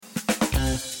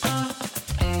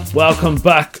Welcome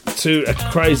back to a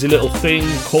crazy little thing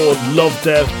called Love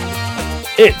Dev.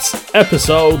 It's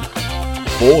episode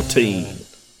 14.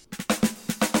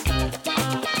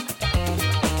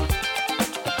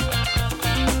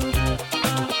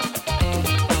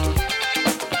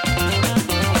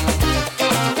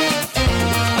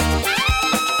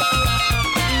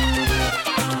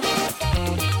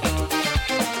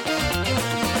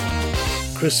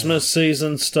 Christmas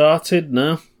season started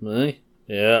now, eh?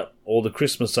 Yeah, all the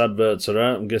Christmas adverts are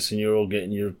out. I'm guessing you're all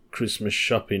getting your Christmas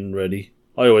shopping ready.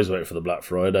 I always wait for the Black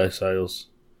Friday sales.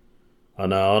 I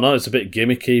know it's a bit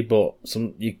gimmicky, but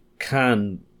you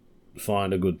can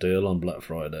find a good deal on Black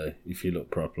Friday if you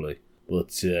look properly.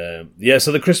 But yeah,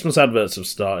 so the Christmas adverts have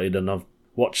started, and I've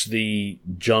watched the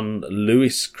John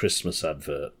Lewis Christmas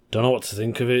advert. Don't know what to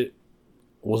think of it.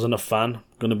 Wasn't a fan,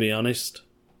 gonna be honest.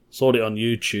 Saw it on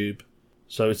YouTube.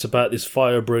 So it's about this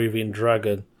fire-breathing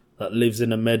dragon that lives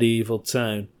in a medieval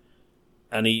town,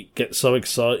 and he gets so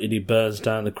excited he burns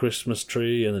down the Christmas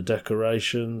tree and the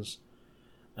decorations,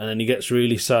 and then he gets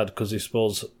really sad because he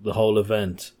spoils the whole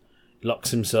event. He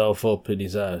locks himself up in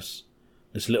his house.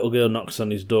 This little girl knocks on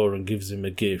his door and gives him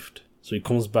a gift. So he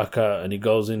comes back out and he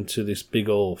goes into this big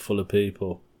hall full of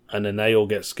people, and then they all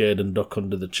get scared and duck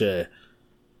under the chair,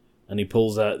 and he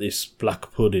pulls out this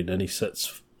black pudding and he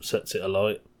sets it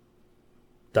alight.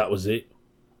 That was it.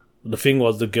 The thing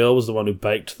was, the girl was the one who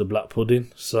baked the black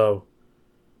pudding, so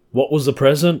what was the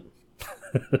present?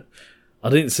 I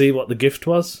didn't see what the gift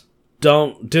was.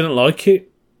 Didn't like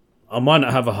it. I might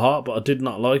not have a heart, but I did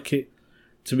not like it.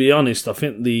 To be honest, I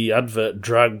think the advert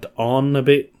dragged on a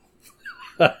bit.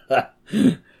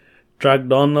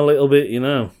 Dragged on a little bit, you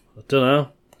know. I don't know.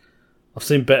 I've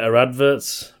seen better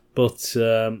adverts, but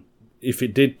if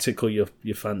it did tickle your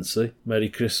fancy, Merry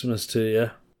Christmas to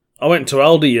you. I went to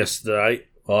Aldi yesterday,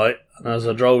 right, and as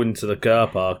I drove into the car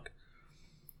park,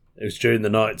 it was during the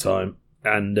night time,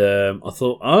 and I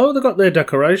thought, oh, they got their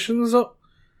decorations up,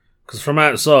 because from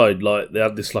outside, like, they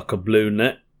had this, like, a blue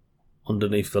net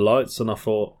underneath the lights, and I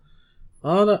thought,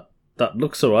 oh, that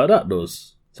looks alright, that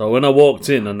does. So when I walked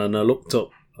in, and then I looked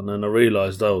up, and then I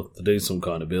realised, oh, they're doing some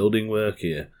kind of building work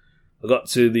here. I got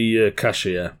to the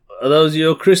cashier. Are those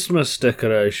your Christmas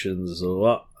decorations, or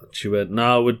what? And she went,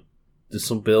 no, there's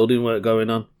some building work going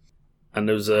on. And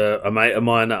there was a mate of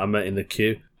mine that I met in the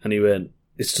queue, and he went,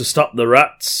 it's to stop the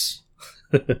rats.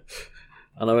 And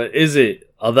I went, is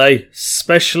it? Are they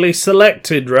specially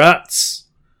selected rats?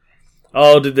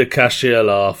 Oh, did the cashier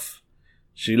laugh.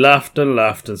 She laughed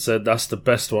and said, that's the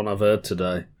best one I've heard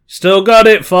today. Still got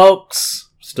it, folks.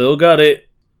 Still got it.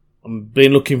 I've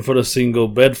been looking for a single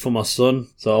bed for my son,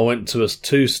 so I went to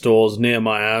 2 stores near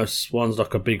my house. One's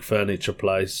like a big furniture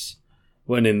place.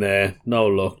 Went in there, no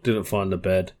luck, didn't find the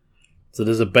bed. So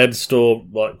there's a bed store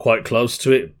like quite close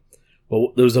to it.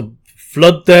 But there was a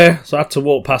flood there, so I had to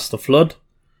walk past the flood.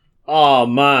 Oh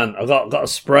man, I got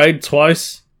sprayed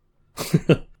twice.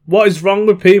 What is wrong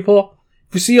with people?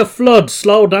 If you see a flood,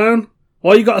 slow down.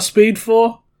 What you got a speed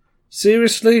for?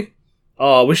 Seriously?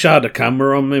 Oh, I wish I had a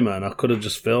camera on me, man. I could have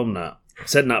just filmed that.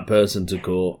 Sent that person to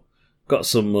court. Got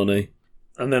some money.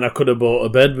 And then I could have bought a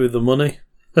bed with the money.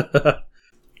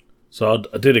 So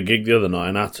I did a gig the other night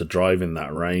and I had to drive in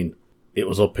that rain. It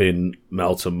was up in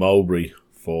Melton Mowbray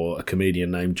for a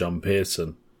comedian named John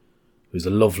Pearson, who's a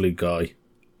lovely guy.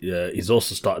 Yeah, he's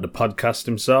also started a podcast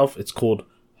himself. It's called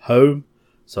Home.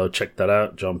 So check that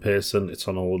out, John Pearson. It's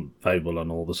available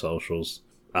on all the socials.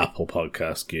 Apple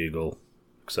Podcasts, Google,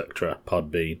 etc.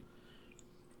 Podbean.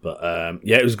 But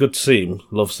yeah, it was good to see him.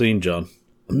 Love seeing John.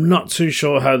 I'm not too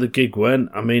sure how the gig went.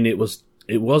 I mean, it was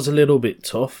a little bit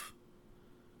tough.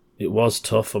 It was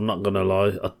tough, I'm not going to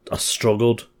lie. I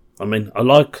struggled. I mean, I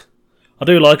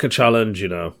do like a challenge, you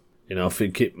know. I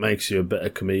think it makes you a better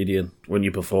comedian when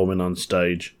you're performing on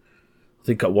stage. I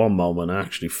think at one moment I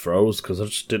actually froze because I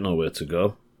just didn't know where to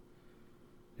go.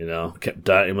 I kept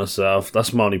doubting myself.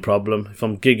 That's my only problem. If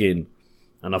I'm gigging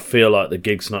and I feel like the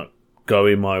gig's not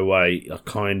going my way, I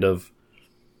kind of...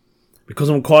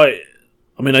 Because I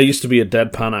used to be a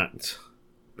deadpan act.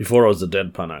 Before I was a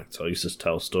deadpan act, I used to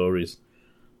tell stories.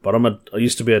 But I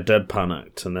used to be a deadpan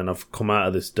act, and then I've come out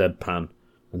of this deadpan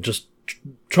and just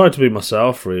tried to be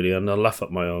myself, really, and I laugh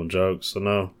at my own jokes. I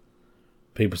know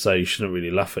people say you shouldn't really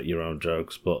laugh at your own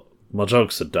jokes, but my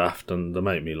jokes are daft and they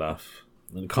make me laugh.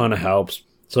 And it kind of helps.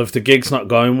 So if the gig's not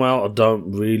going well, I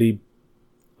don't really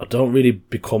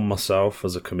become myself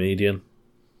as a comedian.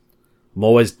 I'm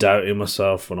always doubting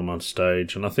myself when I'm on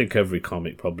stage, and I think every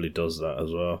comic probably does that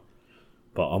as well.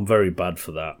 But I'm very bad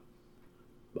for that.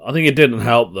 I think it didn't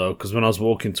help, though, because when I was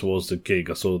walking towards the gig,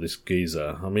 I saw this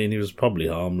geezer. I mean, he was probably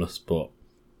harmless, but,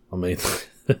 I mean,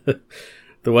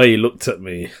 The way he looked at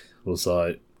me was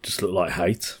like, just looked like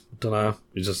hate. I don't know.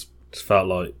 It just felt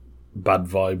like bad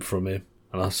vibe from him.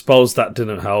 And I suppose that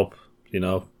didn't help,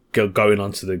 going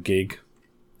on to the gig.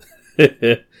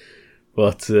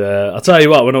 But I'll tell you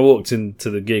what, when I walked into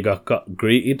the gig, I got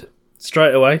greeted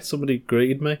straight away. Somebody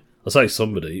greeted me. I say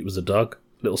somebody, it was a dog.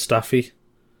 Little Staffy.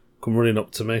 Come running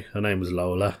up to me. Her name was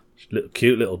Lola.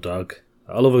 Cute little dog.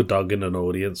 I love a dog in an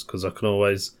audience because I can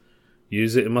always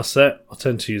use it in my set. I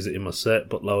tend to use it in my set,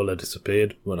 but Lola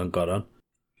disappeared when I got on.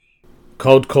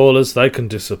 Cold callers, they can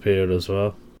disappear as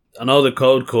well. I know the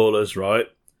cold callers, right?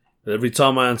 Every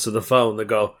time I answer the phone, they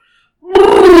go...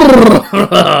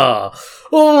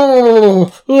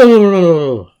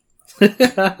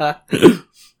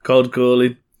 Cold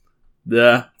calling.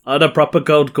 Yeah, I had a proper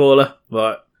cold caller.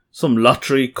 Right, some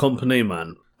lottery company,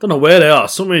 man. Don't know where they are.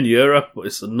 Somewhere in Europe, but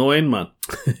it's annoying, man.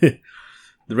 They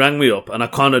rang me up, and I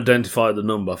can't identify the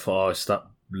number for it's that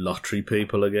lottery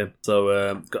people again.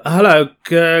 So, hello,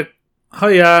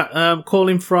 hiya, I'm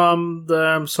calling from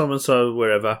so and so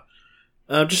wherever.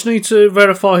 Just need to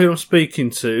verify who I'm speaking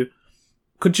to.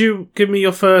 Could you give me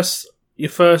your first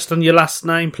and your last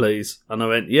name, please? And I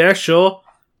went, yeah, sure.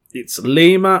 It's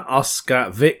Lima, Oscar,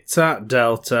 Victor,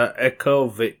 Delta, Echo,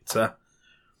 Victor.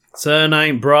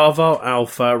 Surname, Bravo,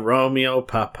 Alpha, Romeo,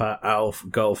 Papa, Alpha,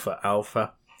 Golfer,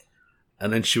 Alpha.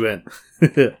 And then she went,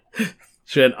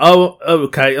 oh,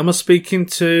 okay, am I speaking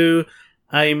to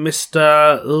a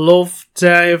Mr.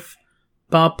 Lovedev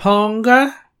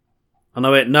Baponga? And I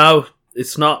went, no,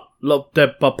 it's not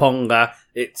Lovedev Baponga,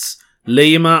 it's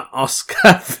Lima,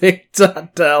 Oscar, Victor,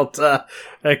 Delta,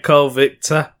 Echo,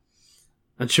 Victor.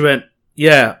 And she went,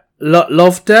 yeah,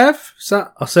 Lovedev? Is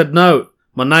that? I said, no,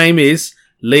 my name is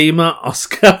Lima,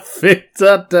 Oscar,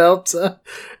 Victor, Delta,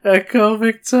 Echo,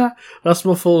 Victor. That's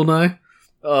my full name.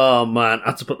 Oh, man, I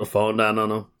had to put the phone down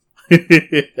on him.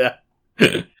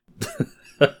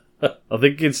 I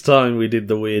think it's time we did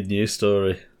the weird news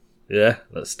story. Yeah,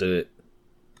 let's do it.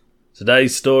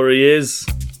 Today's story is...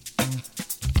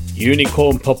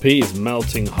 Unicorn puppy is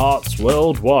melting hearts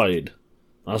worldwide.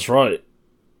 That's right.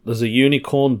 There's a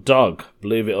unicorn dog.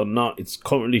 Believe it or not, it's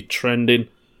currently trending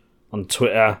on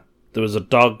Twitter. There was a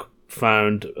dog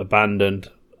found abandoned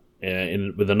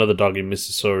with another dog in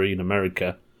Missouri in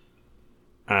America.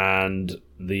 And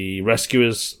the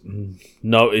rescuers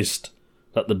noticed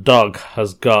that the dog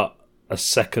has got a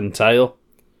second tail.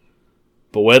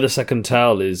 But where the second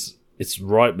tail is, it's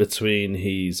right between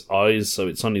his eyes, so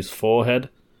it's on his forehead.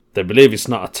 They believe it's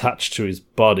not attached to his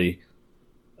body,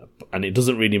 and it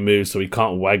doesn't really move, so he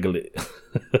can't waggle it,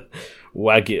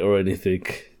 wag it or anything.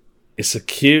 It's a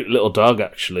cute little dog,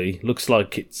 actually. Looks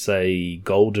like it's a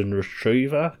golden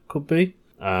retriever, could be,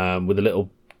 with a little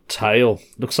tail.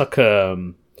 Looks like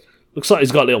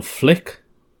he's got a little flick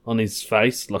on his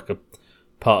face, like a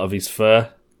part of his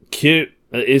fur. Cute.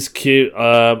 It is cute.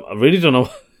 I really don't know.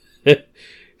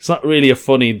 It's not really a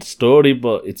funny story,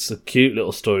 but it's a cute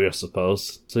little story, I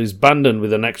suppose. So he's abandoned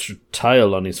with an extra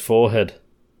tail on his forehead.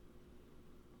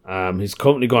 He's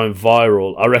currently going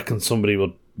viral. I reckon somebody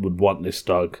would want this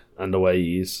dog and the way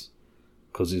he is,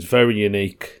 because he's very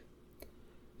unique.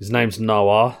 His name's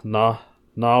Narwhal.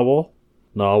 Narwhal.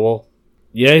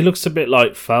 Yeah, he looks a bit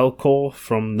like Falcor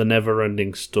from The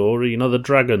Neverending Story. You know, the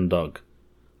dragon dog.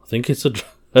 I think it's a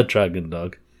dragon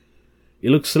dog. He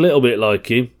looks a little bit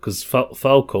like him, because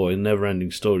Falcor in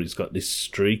Neverending Story's got this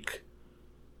streak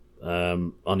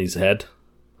on his head,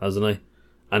 hasn't he?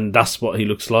 And that's what he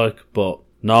looks like, but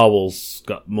Narwhal's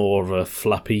got more of a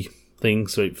flappy thing,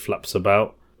 so it flaps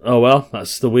about. Oh well,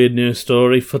 that's the weird news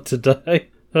story for today.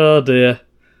 Oh dear.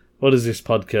 What is this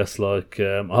podcast like?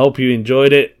 I hope you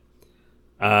enjoyed it.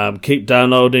 Keep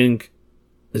downloading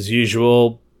as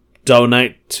usual.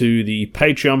 Donate to the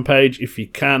Patreon page if you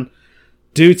can.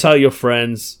 Do tell your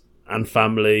friends and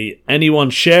family. Anyone,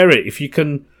 share it. If you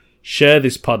can share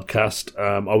this podcast,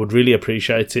 I would really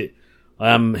appreciate it. I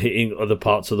am hitting other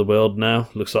parts of the world now.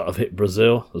 Looks like I've hit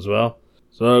Brazil as well.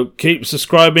 So keep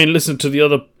subscribing. Listen to the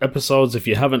other episodes if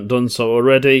you haven't done so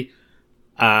already.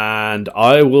 And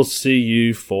I will see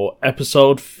you for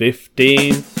episode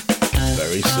 15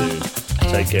 very soon.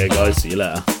 Take care, guys. See you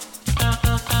later.